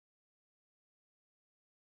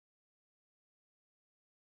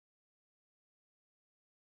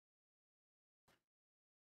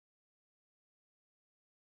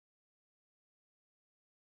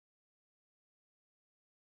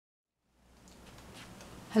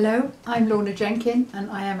Hello, I'm Lorna Jenkin and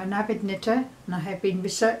I am an avid knitter and I have been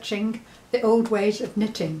researching the old ways of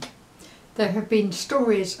knitting. There have been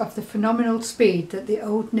stories of the phenomenal speed that the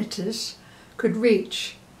old knitters could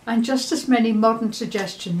reach and just as many modern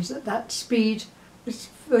suggestions that that speed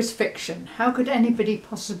was fiction. How could anybody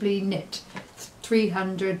possibly knit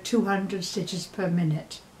 300, 200 stitches per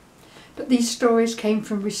minute? But these stories came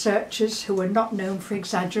from researchers who were not known for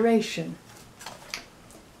exaggeration.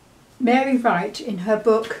 Mary Wright, in her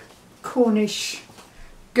book Cornish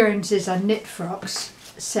Guernseys and Knit Frocks,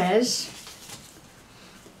 says,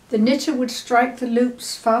 "The knitter would strike the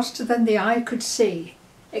loops faster than the eye could see.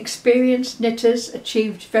 Experienced knitters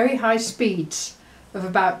achieved very high speeds of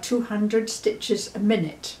about 200 stitches a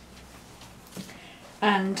minute."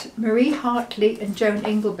 And Marie Hartley and Joan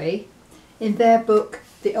Ingleby, in their book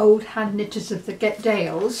The Old Hand Knitters of the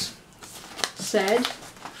Dales, said,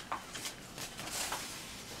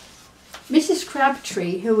 "Mrs.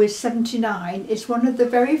 Crabtree, who is 79, is one of the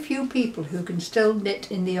very few people who can still knit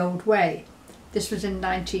in the old way." This was in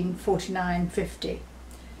 1949-50.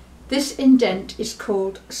 "This indent is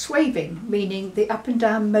called swaving, meaning the up and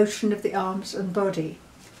down motion of the arms and body.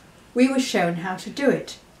 We were shown how to do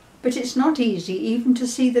it, but it's not easy even to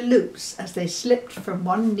see the loops as they slipped from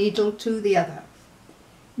one needle to the other."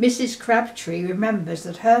 Mrs. Crabtree remembers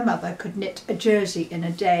that her mother could knit a jersey in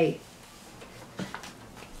a day.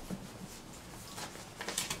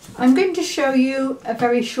 I'm going to show you a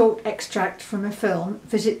very short extract from a film,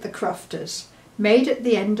 Visit the Crofters, made at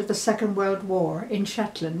the end of the Second World War in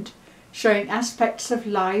Shetland, showing aspects of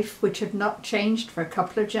life which have not changed for a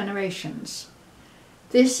couple of generations.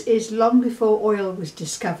 This is long before oil was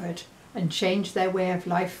discovered and changed their way of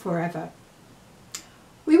life forever.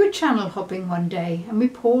 We were channel hopping one day and we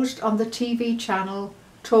paused on the TV channel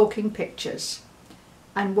Talking Pictures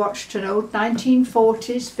and watched an old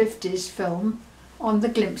 1940s, 50s film on the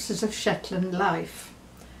glimpses of Shetland life.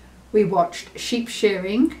 We watched sheep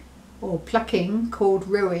shearing, or plucking, called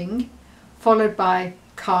rowing, followed by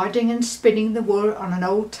carding and spinning the wool on an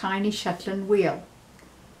old tiny Shetland wheel.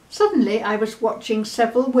 Suddenly I was watching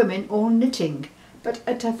several women all knitting, but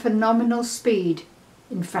at a phenomenal speed,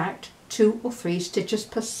 in fact 2 or 3 stitches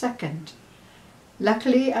per second.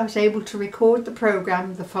 Luckily I was able to record the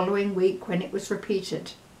programme the following week when it was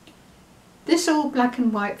repeated. This old black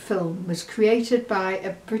and white film was created by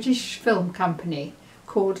a British film company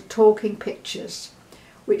called Talking Pictures,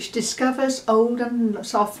 which discovers old and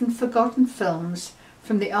often forgotten films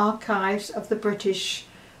from the archives of the British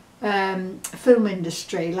film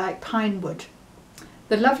industry, like Pinewood.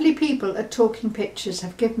 The lovely people at Talking Pictures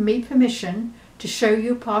have given me permission to show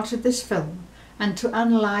you part of this film and to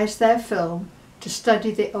analyse their film to study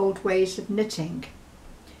the old ways of knitting.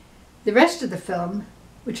 The rest of the film,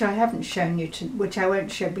 which I haven't shown you, which I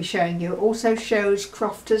won't be showing you, also shows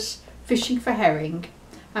crofters fishing for herring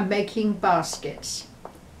and making baskets.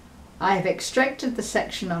 I have extracted the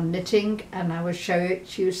section on knitting and I will show it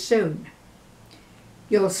to you soon.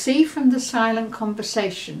 You'll see from the silent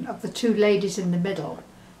conversation of the 2 ladies in the middle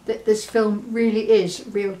that this film really is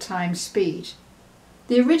real-time speed.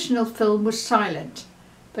 The original film was silent,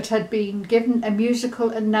 but had been given a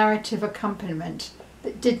musical and narrative accompaniment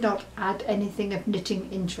that did not add anything of knitting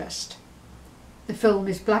interest. The film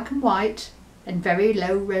is black and white and very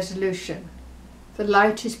low resolution. The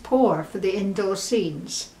light is poor for the indoor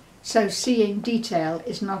scenes, so seeing detail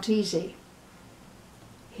is not easy.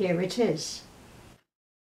 Here it is.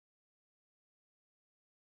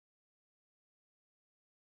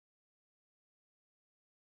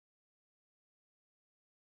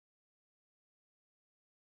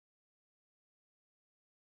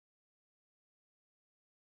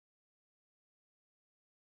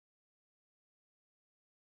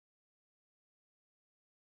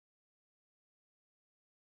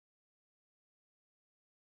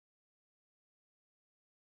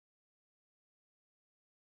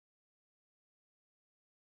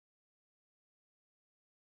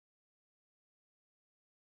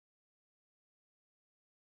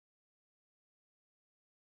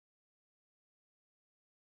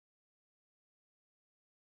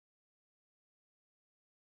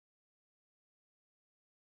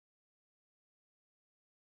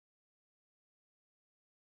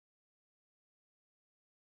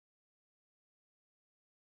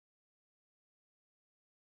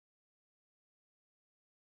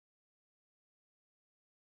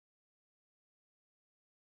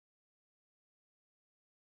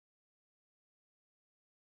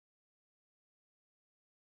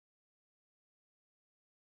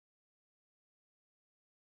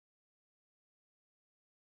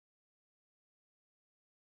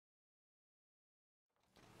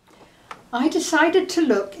 I decided to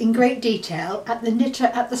look in great detail at the knitter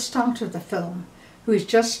at the start of the film, who is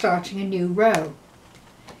just starting a new row.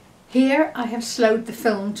 Here I have slowed the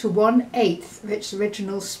film to 1/8 of its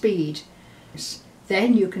original speed.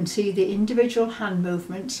 Then you can see the individual hand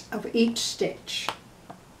movements of each stitch.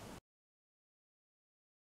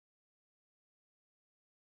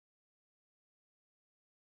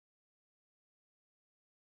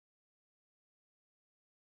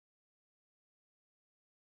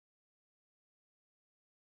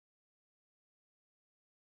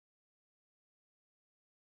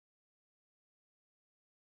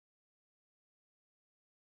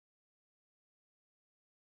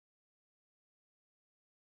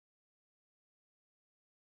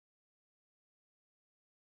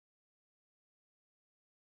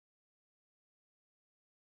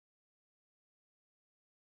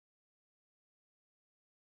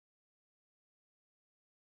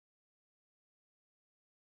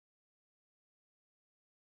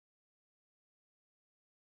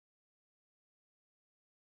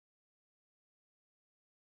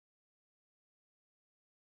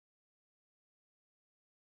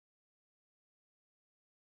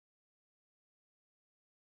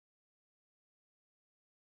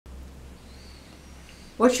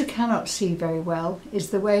 What you cannot see very well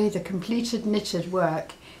is the way the completed knitted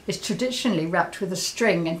work is traditionally wrapped with a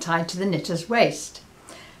string and tied to the knitter's waist.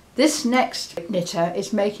 This next knitter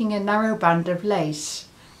is making a narrow band of lace,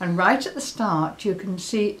 and right at the start you can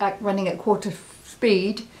see running at quarter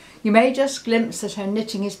speed, you may just glimpse that her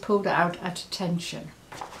knitting is pulled out at a tension.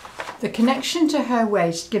 The connection to her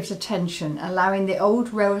waist gives a tension, allowing the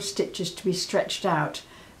old row of stitches to be stretched out,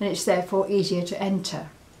 and it's therefore easier to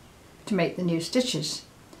enter to make the new stitches.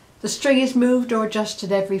 The string is moved or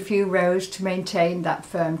adjusted every few rows to maintain that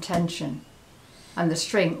firm tension. And the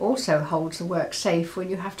string also holds the work safe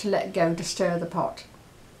when you have to let go to stir the pot.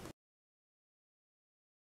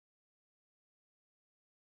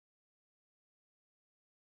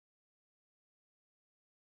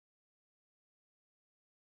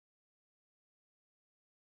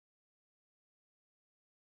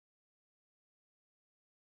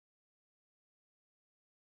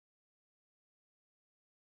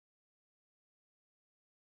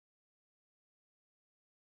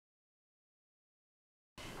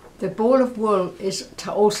 The ball of wool is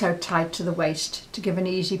also tied to the waist to give an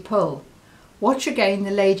easy pull. Watch again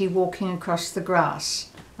the lady walking across the grass,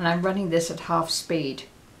 and I'm running this at half speed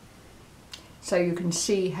so you can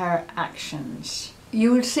see her actions.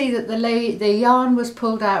 You will see that the yarn was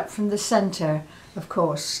pulled out from the centre, of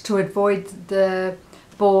course, to avoid the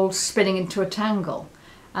ball spinning into a tangle,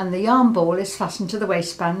 and the yarn ball is fastened to the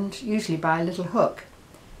waistband, usually by a little hook.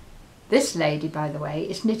 This lady, by the way,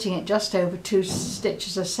 is knitting at just over 2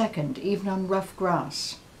 stitches a second, even on rough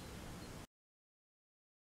grass.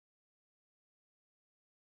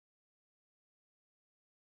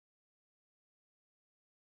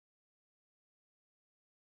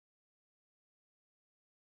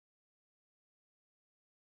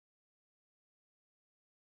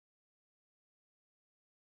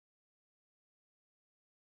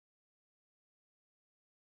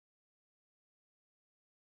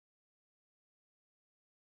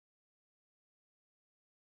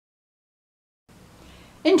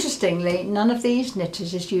 Interestingly, none of these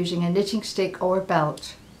knitters is using a knitting stick or a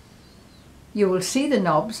belt. You will see the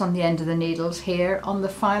knobs on the end of the needles here on the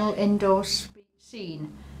final indoor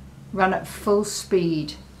scene, run at full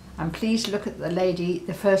speed. And please look at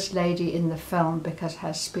the first lady in the film, because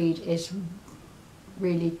her speed is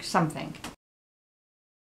really something.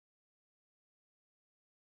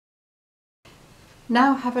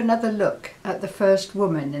 Now have another look at the first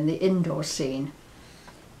woman in the indoor scene.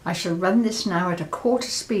 I shall run this now at a quarter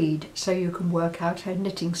speed so you can work out her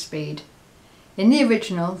knitting speed. In the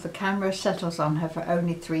original, the camera settles on her for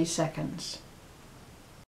only 3 seconds.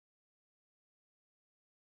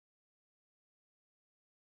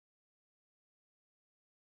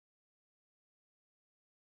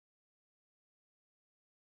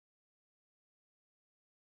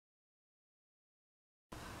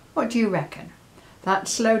 What do you reckon? That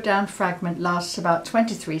slowed down fragment lasts about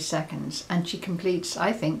 23 seconds and she completes,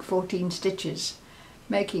 I think, 14 stitches,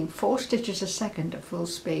 making 4 stitches a second at full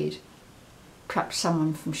speed. Perhaps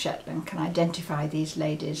someone from Shetland can identify these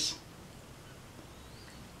ladies.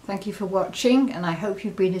 Thank you for watching, and I hope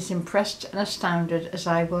you've been as impressed and astounded as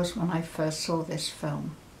I was when I first saw this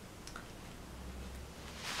film.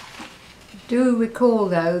 Do recall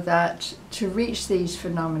though that to reach these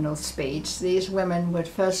phenomenal speeds, these women were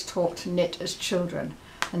first taught to knit as children,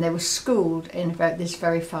 and they were schooled in this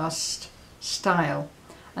very fast style,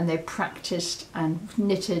 and they practiced and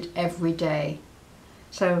knitted every day.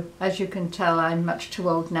 So as you can tell, I'm much too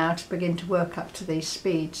old now to begin to work up to these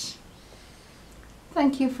speeds.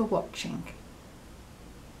 Thank you for watching.